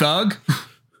big thug.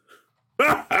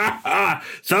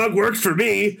 Thug works for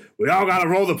me. We all got to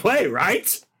roll the play,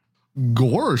 right?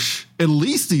 Gorsh, at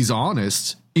least he's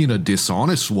honest, in a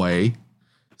dishonest way.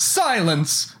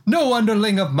 Silence! No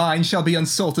underling of mine shall be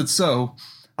insulted so.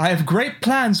 I have great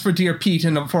plans for dear Pete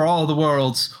and for all the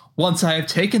worlds, once I have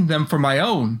taken them for my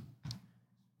own.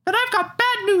 Then I've got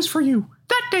bad news for you.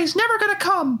 That day's never gonna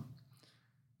come.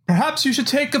 Perhaps you should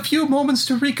take a few moments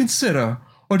to reconsider,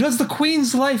 or does the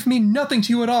Queen's life mean nothing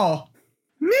to you at all?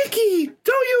 Mickey,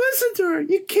 don't you listen to her.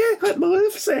 You can't let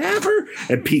Maleficent have her.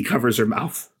 And Pete covers her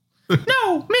mouth.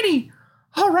 No, Minnie!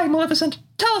 All right, Maleficent,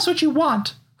 tell us what you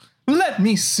want. Let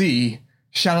me see.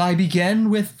 Shall I begin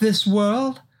with this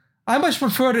world? I much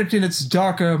preferred it in its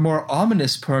darker, more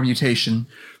ominous permutation.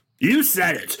 You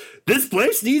said it. This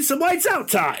place needs some lights out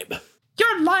time.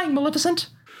 You're lying, Maleficent.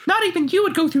 Not even you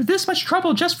would go through this much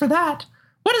trouble just for that.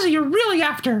 What is it you're really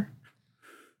after?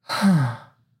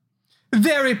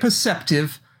 Very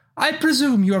perceptive. I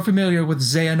presume you're familiar with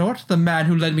Xehanort, the man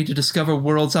who led me to discover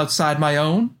worlds outside my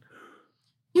own.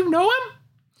 You know him?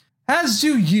 As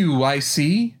do you, I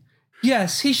see.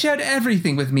 Yes, he shared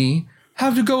everything with me.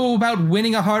 How to go about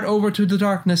winning a heart over to the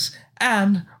darkness,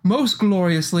 and, most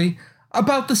gloriously,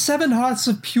 about the 7 hearts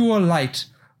of pure light,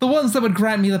 the ones that would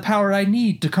grant me the power I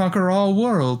need to conquer all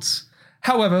worlds.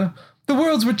 However, the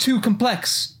worlds were too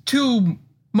complex, too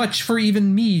much for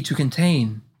even me to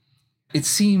contain. It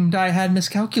seemed I had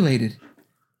miscalculated.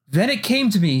 Then it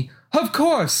came to me, of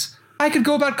course, I could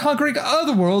go about conquering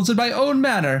other worlds in my own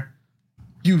manner.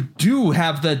 You do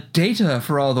have the data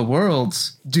for all the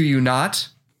worlds, do you not?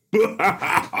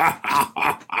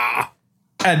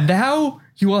 And now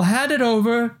you will hand it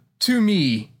over to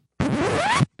me.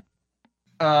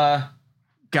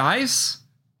 Guys?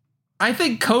 I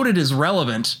think coded is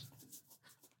relevant.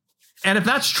 And if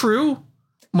that's true,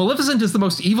 Maleficent is the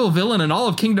most evil villain in all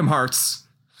of Kingdom Hearts.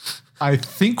 I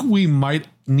think we might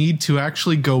need to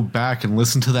actually go back and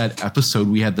listen to that episode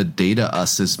we had the data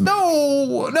assist.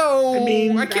 No,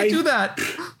 I can't do that.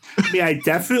 I mean, I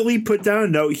definitely put down a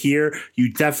note here.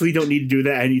 You definitely don't need to do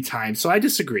that anytime. So I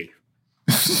disagree.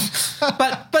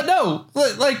 but no,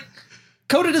 like,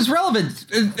 coded is relevant.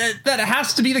 That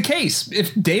has to be the case.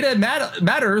 If data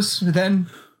matters, then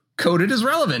coded is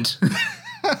relevant.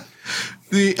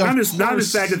 I'm just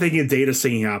thinking of Data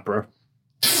singing opera.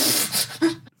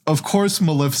 Of course,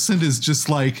 Maleficent is just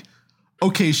like,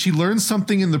 okay, she learned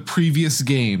something in the previous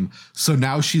game, so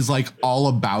now she's like all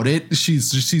about it.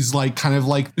 She's like kind of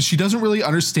like, she doesn't really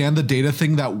understand the data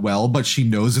thing that well, but she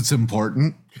knows it's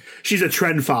important. She's a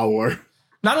trend follower.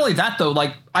 Not only that, though,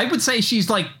 like, I would say she's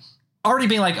like already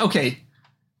being like, okay,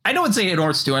 I know what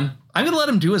Xehanort's doing. I'm going to let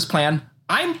him do his plan.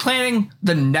 I'm planning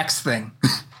the next thing.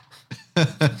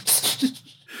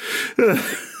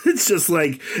 It's just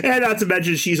like, and not to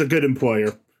mention she's a good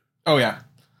employer. Oh, yeah.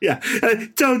 Yeah.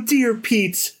 So, dear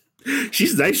Pete,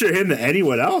 she's nicer to him than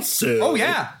anyone else. So. Oh,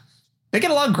 yeah. They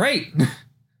get along great.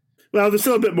 Well, there's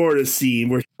still a bit more to see.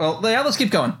 Well, yeah, let's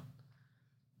keep going.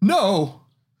 No.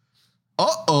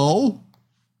 Uh-oh.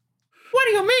 What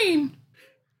do you mean?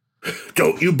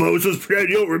 Don't you bozos pretend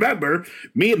you don't remember?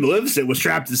 Me and Maleficent was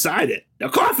trapped inside it. Now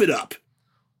cough it up.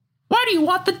 Why do you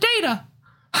want the data?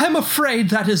 I'm afraid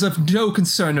that is of no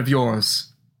concern of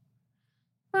yours.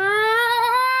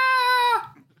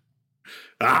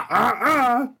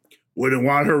 Wouldn't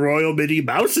want her royal Minnie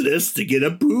Mousiness to get a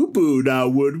boo-boo now,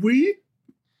 would we?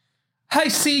 I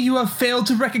see you have failed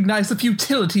to recognize the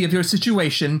futility of your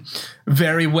situation.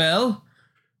 Very well.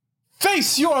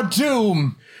 Face your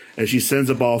doom! As she sends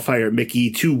a ball of fire at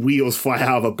Mickey, two wheels fly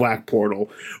out of a black portal.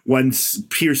 One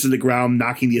pierces the ground,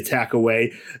 knocking the attack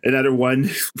away. Another one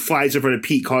flies in front of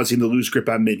Pete, causing him to lose grip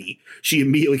on Minnie. She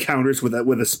immediately counters with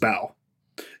a spell.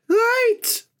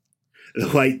 Light!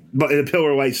 The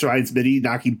pillar of light surrounds Minnie,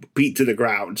 knocking Pete to the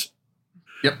ground.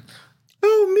 Yep.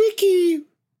 Oh, Mickey!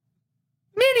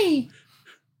 Minnie!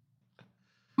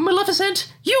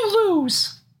 Maleficent, you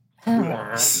lose!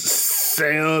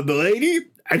 Say, milady,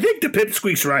 I think the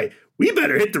pipsqueak's right. We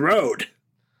better hit the road.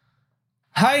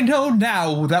 I know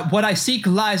now that what I seek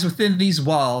lies within these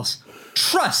walls.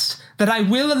 Trust that I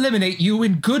will eliminate you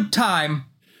in good time.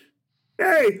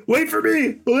 Hey, wait for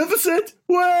me! Maleficent,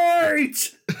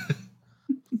 wait!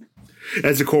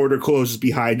 As the corridor closes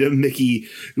behind him, Mickey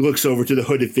looks over to the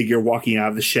hooded figure walking out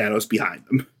of the shadows behind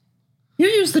them. You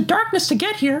used the darkness to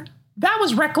get here. That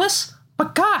was reckless.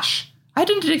 But gosh, I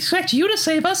didn't expect you to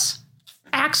save us.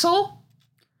 Axel?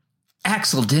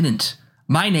 Axel didn't.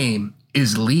 My name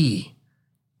is Lee.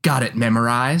 Got it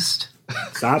memorized?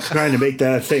 Stop trying to make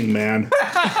that a thing, man.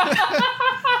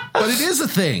 But it is a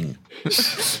thing.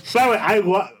 By the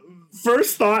way,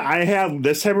 first thought I have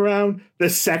this time around, the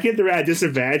second they're at a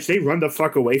disadvantage, they run the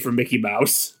fuck away from Mickey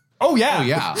Mouse. Oh, yeah. Oh,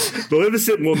 yeah.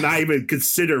 Maleficent will not even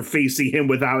consider facing him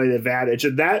without an advantage.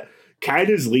 And that kind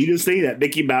of leads us thing that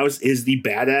Mickey Mouse is the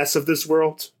badass of this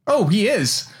world. Oh, he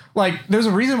is. Like, there's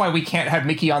a reason why we can't have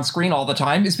Mickey on screen all the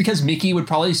time. Is because Mickey would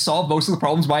probably solve most of the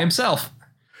problems by himself.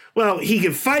 Well, he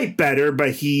can fight better, but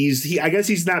I guess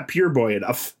he's not pure boy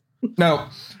enough. No.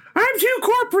 I'm too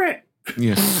corporate.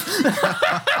 Yeah.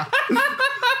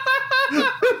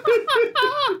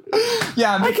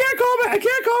 Yeah, I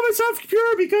can't call myself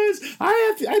pure because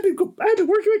I've been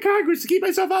working with Congress to keep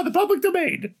myself out of the public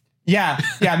domain. Yeah.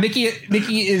 Mickey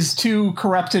is too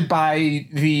corrupted by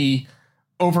the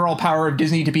overall power of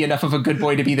Disney to be enough of a good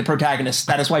boy to be the protagonist.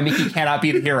 That is why Mickey cannot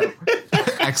be the hero.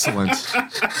 Excellent.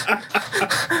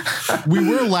 We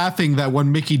were laughing that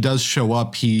when Mickey does show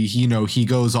up, he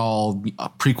goes all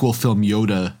prequel film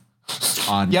Yoda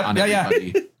on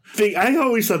everybody. I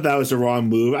always thought that was the wrong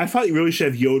move. I thought you really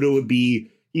should have Yoda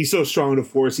he's so strong in the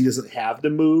Force he doesn't have to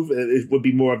move. It would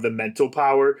be more of the mental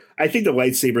power. I think the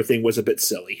lightsaber thing was a bit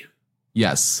silly.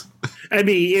 Yes. I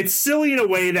mean, it's silly in a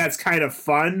way that's kind of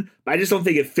fun, but I just don't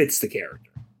think it fits the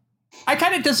character. I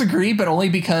kind of disagree, but only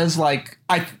because, like,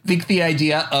 I think the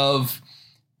idea of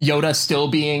Yoda still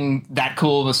being that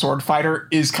cool of a sword fighter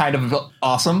is kind of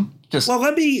awesome. Well,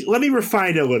 let me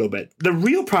refine it a little bit. The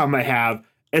real problem I have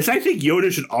is I think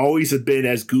Yoda should always have been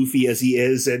as goofy as he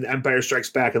is in Empire Strikes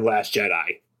Back and Last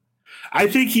Jedi. I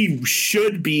think he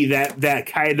should be that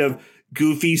kind of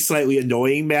goofy, slightly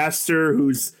annoying master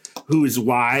who's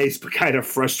wise but kind of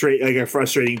a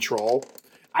frustrating troll.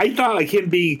 I thought like him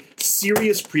being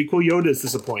serious prequel Yoda is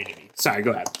disappointing me. Sorry,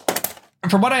 go ahead.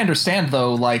 From what I understand,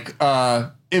 though, like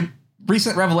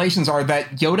recent revelations are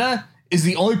that Yoda is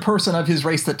the only person of his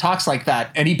race that talks like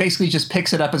that, and he basically just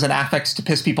picks it up as an affect to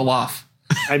piss people off.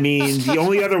 I mean, the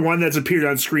only other one that's appeared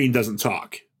on screen doesn't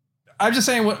talk. I'm just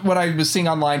saying what I was seeing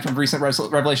online from recent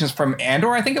revelations from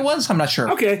Andor, I think it was. I'm not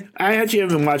sure. Okay. I actually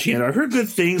haven't been watching Andor. I've heard good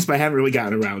things, but I haven't really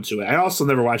gotten around to it. I also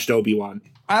never watched Obi-Wan.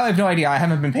 I have no idea. I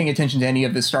haven't been paying attention to any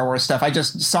of this Star Wars stuff. I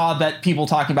just saw that people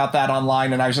talking about that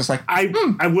online, and I was just like,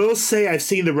 I will say I've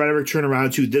seen the rhetoric turn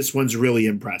around to this one's really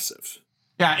impressive.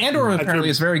 Yeah, Andor apparently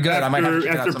is very good. I might have to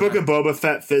check after Book of Boba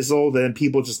Fett fizzled, then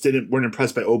people just weren't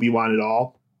impressed by Obi-Wan at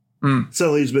all.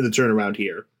 Suddenly there's been the turnaround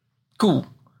here. Cool.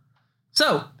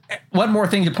 So, one more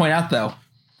thing to point out, though.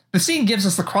 The scene gives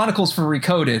us the Chronicles for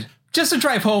Recoded, just to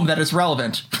drive home that it's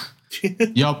relevant.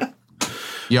 Yep.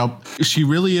 She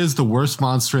really is the worst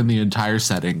monster in the entire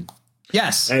setting.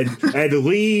 Yes. And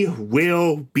Lee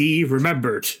will be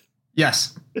remembered.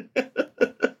 Yes.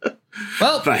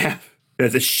 Well, If I have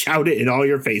to shout it in all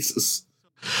your faces.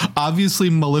 Obviously,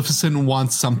 Maleficent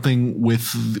wants something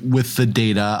with the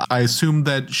data. I assume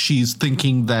that she's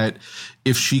thinking that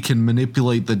if she can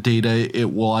manipulate the data,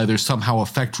 it will either somehow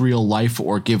affect real life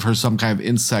or give her some kind of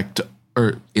insect.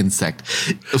 It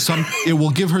will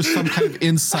give her some kind of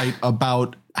insight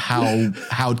about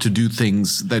how to do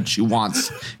things that she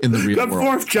wants in the real world. Come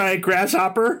forth, giant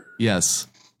grasshopper. Yes.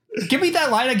 give me that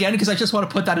line again, because I just want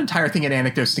to put that entire thing in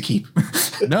anecdotes to keep.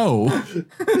 No.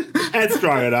 That's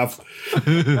strong enough.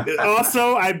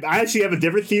 Also, I actually have a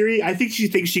different theory. I think she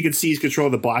thinks she can seize control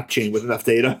of the blockchain with enough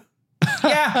data.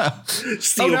 Yeah.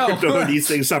 Steal crypto and these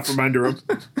things up from under him.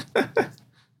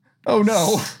 Oh,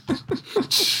 no.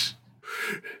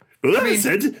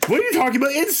 Maleficent, what are you talking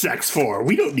about insects for?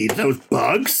 We don't need those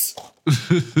bugs.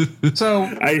 So,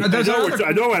 I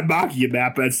know I'm mocking you,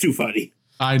 Matt, but it's too funny.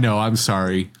 I know. I'm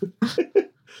sorry.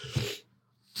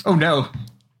 Oh, no.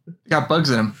 Got bugs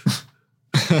in him.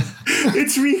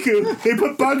 It's Riku. They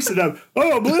put bugs in them.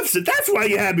 Oh, Maleficent, that's why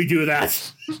you had me do that.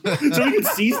 So we can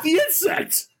seize the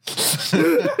insect.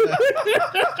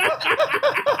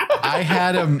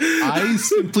 I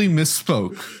simply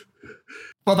misspoke.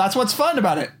 Well, that's what's fun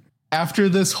about it. After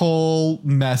this whole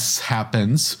mess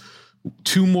happens,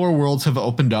 2 more worlds have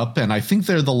opened up, and I think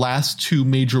they're the last 2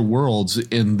 major worlds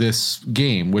in this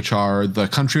game, which are the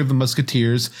Country of the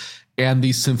Musketeers and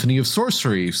the Symphony of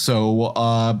Sorcery. So,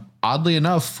 oddly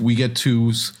enough, we get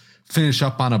to finish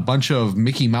up on a bunch of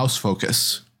Mickey Mouse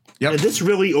focus. Yep. And this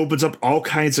really opens up all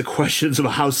kinds of questions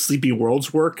about how Sleepy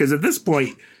Worlds work, because at this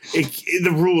point,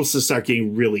 the rules just start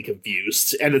getting really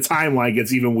confused, and the timeline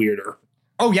gets even weirder.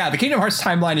 Oh, yeah, the Kingdom Hearts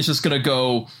timeline is just going to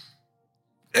go...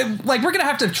 Like, we're going to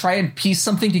have to try and piece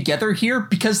something together here,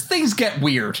 because things get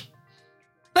weird.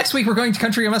 Next week, we're going to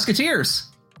Country of Musketeers.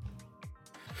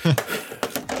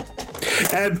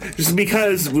 And just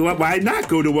because, why not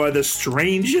go to one of the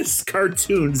strangest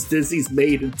cartoons Disney's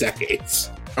made in decades?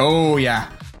 Oh,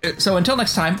 yeah. So until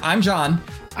next time, I'm John.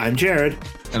 I'm Jared.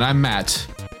 And I'm Matt.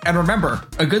 And remember,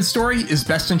 a good story is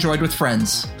best enjoyed with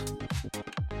friends.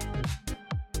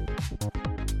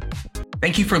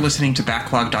 Thank you for listening to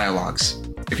Backlog Dialogues.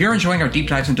 If you're enjoying our deep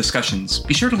dives and discussions,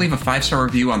 be sure to leave a 5-star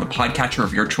review on the podcatcher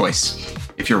of your choice.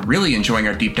 If you're really enjoying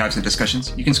our deep dives and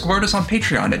discussions, you can support us on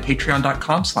Patreon at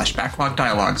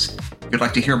patreon.com/backlogdialogues. If you'd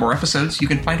like to hear more episodes, you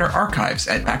can find our archives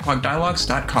at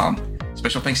backlogdialogues.com.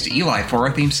 Special thanks to Eli for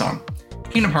our theme song.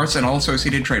 Kingdom Hearts and all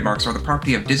associated trademarks are the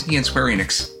property of Disney and Square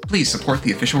Enix. Please support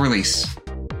the official release.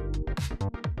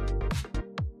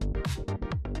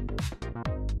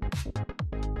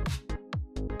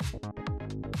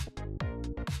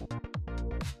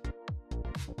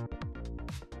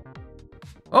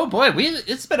 Oh boy,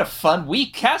 it's been a fun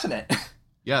week, hasn't it?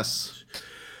 Yes.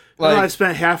 I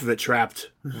spent half of it trapped.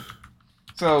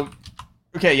 So,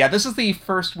 okay, yeah, this is the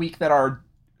first week that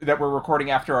we're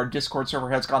recording after our Discord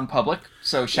server has gone public.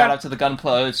 So shout out to the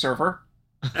Gunpla server.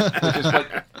 Which is what,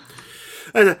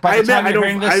 are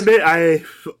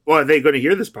they going to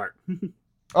hear this part?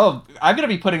 Oh, I'm going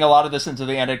to be putting a lot of this into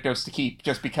the anecdotes to keep,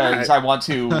 just because I want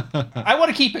to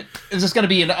keep it. It's just going to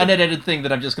be an unedited thing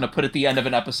that I'm just going to put at the end of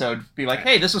an episode. Be like,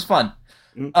 hey, this was fun.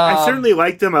 I certainly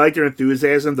like them. I like their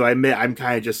enthusiasm, though I admit I'm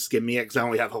kind of just skimming it because I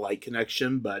only have a light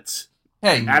connection, but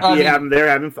hey, happy to have them there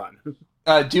having fun.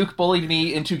 Duke bullied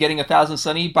me into getting 1,000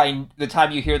 Sunny. By the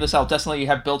time you hear this, I'll definitely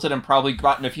have built it and probably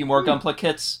gotten a few more Gunpla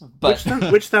kits. But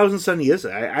which 1,000 Sunny is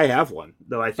it? I have one,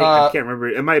 though I think I can't remember.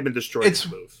 It might have been destroyed.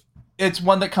 It's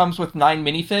one that comes with 9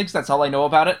 minifigs. That's all I know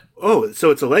about it. Oh, so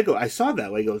it's a Lego. I saw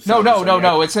that Lego.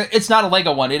 No. It's not a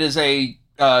Lego one. It is a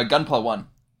Gunpla one.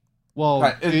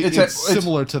 Well, it's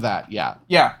similar to that, yeah.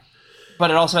 Yeah,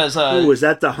 but it also has a... Oh, is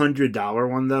that the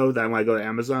 $100 one, though, that I might go to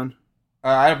Amazon?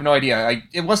 I have no idea.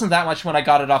 It wasn't that much when I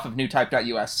got it off of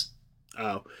newtype.us.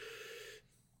 Oh.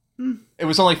 It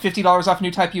was only $50 off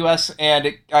newtype.us,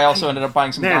 and I also ended up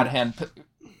buying some God Hand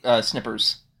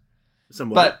snippers.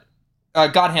 Some what?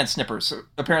 But God Hand snippers.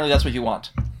 Apparently that's what you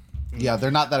want. Yeah,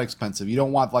 they're not that expensive. You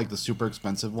don't want, like, the super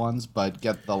expensive ones, but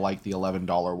get the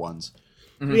 $11 ones.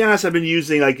 To be honest, I've been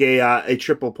using like a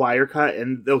triple plier cut,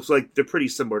 and those they're pretty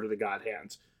similar to the God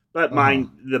Hands. But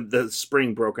mine, the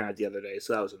spring broke out the other day,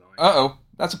 so that was annoying. Uh-oh,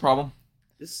 that's a problem.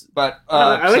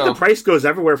 I like the price goes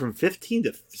everywhere from $15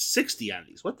 to $60 on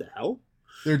these. What the hell?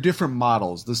 They're different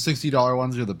models. The $60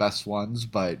 ones are the best ones,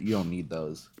 but you don't need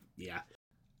those. Yeah.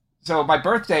 So my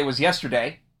birthday was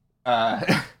yesterday,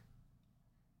 and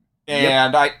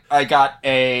I got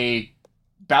a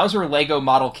Bowser Lego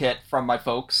model kit from my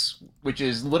folks, which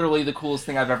is literally the coolest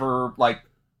thing I've ever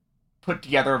put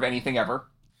together of anything ever.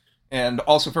 And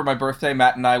also for my birthday,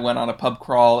 Matt and I went on a pub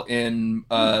crawl in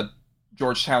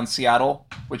Georgetown, Seattle,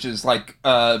 which is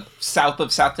south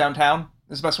of South Downtown.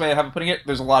 Is the best way I have of putting it.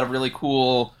 There's a lot of really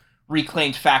cool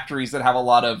reclaimed factories that have a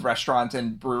lot of restaurant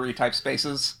and brewery type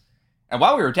spaces. And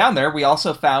while we were down there, we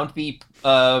also found the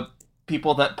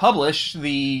people that publish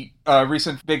the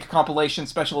recent big compilation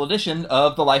special edition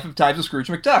of The Life of Times of Scrooge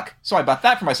McDuck. So I bought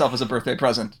that for myself as a birthday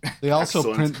present. They also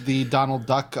Excellent. print the Donald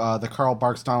Duck, the Carl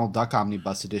Barks Donald Duck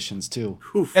omnibus editions too.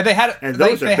 Oof. And they had, and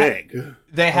those are big.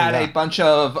 They had yeah. a bunch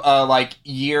of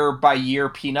year by year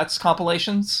Peanuts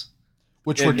compilations,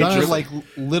 Which were done in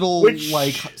little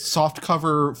soft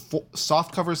cover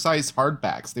size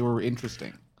hardbacks. They were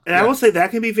interesting. And I will say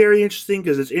that can be very interesting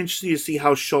because it's interesting to see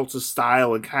how Schultz's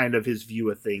style and kind of his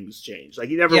view of things changed.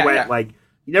 He never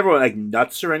went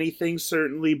nuts or anything,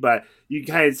 certainly, but you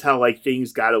can kind of tell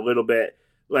things got a little bit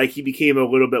he became a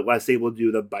little bit less able to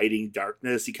do the biting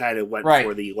darkness. He kind of went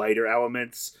for the lighter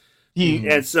elements, and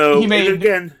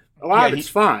again, a lot of it's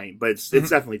fine, but it's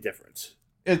definitely different.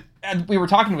 And we were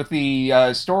talking with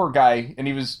the store guy, and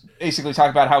he was basically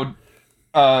talking about how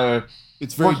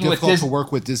it's very difficult to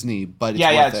work with Disney, but it's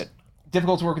worth it.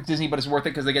 Difficult to work with Disney, but it's worth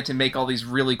it because they get to make all these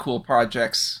really cool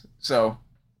projects. So,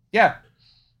 yeah.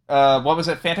 What was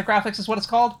it? Fantagraphics is what it's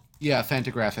called? Yeah,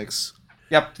 Fantagraphics.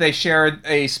 Yep, they shared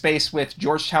a space with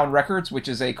Georgetown Records, which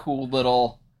is a cool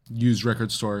little used record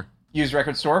store.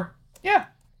 Yeah.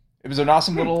 It was an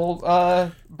awesome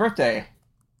little birthday.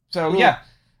 So, yeah.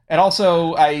 And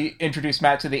also, I introduced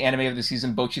Matt to the anime of the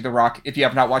season, Bocchi the Rock. If you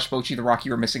have not watched Bocchi the Rock,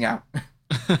 you are missing out.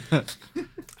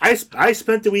 I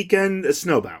spent the weekend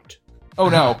snowbound. Oh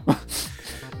no.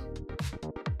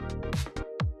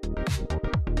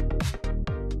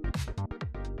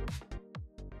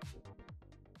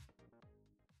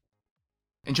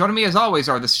 And joining me as always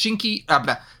are the Shinky...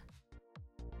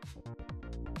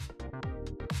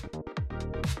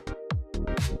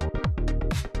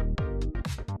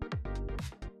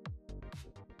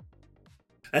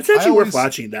 That's actually worth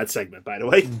watching, that segment, by the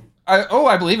way.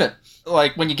 I believe it.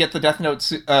 When you get the Death Note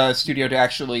studio to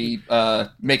actually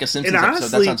make a Simpsons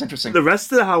episode, that sounds interesting. The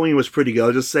rest of the Halloween was pretty good.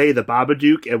 I'll just say the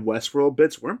Babadook and Westworld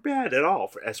bits weren't bad at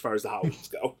all as far as the Halloweens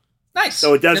go. Nice.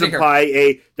 So it does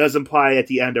imply at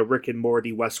the end a Rick and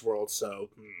Morty Westworld. So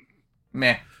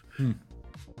meh.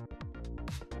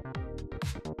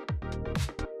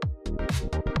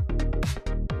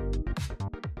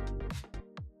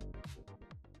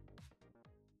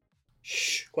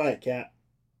 Shh, quiet, cat.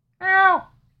 Meow.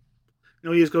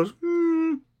 No, he just goes.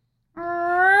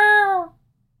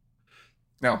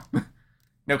 No,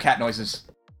 no cat noises.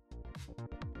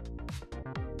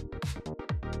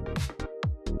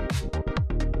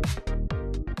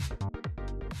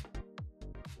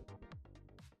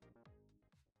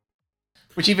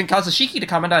 Which even causes Shiki to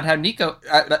comment on how Nico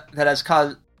that has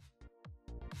caused.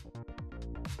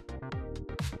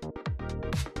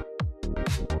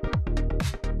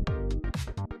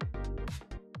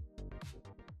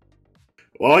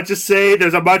 Well, let's just say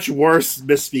there's a much worse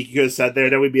misspeak you could have said there.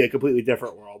 That would be a completely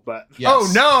different world. But yes.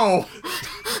 Oh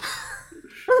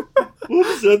no!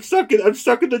 Oops, I'm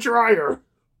stuck in the dryer.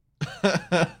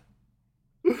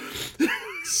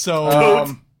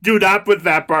 So do not put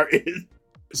that part in.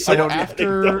 So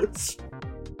after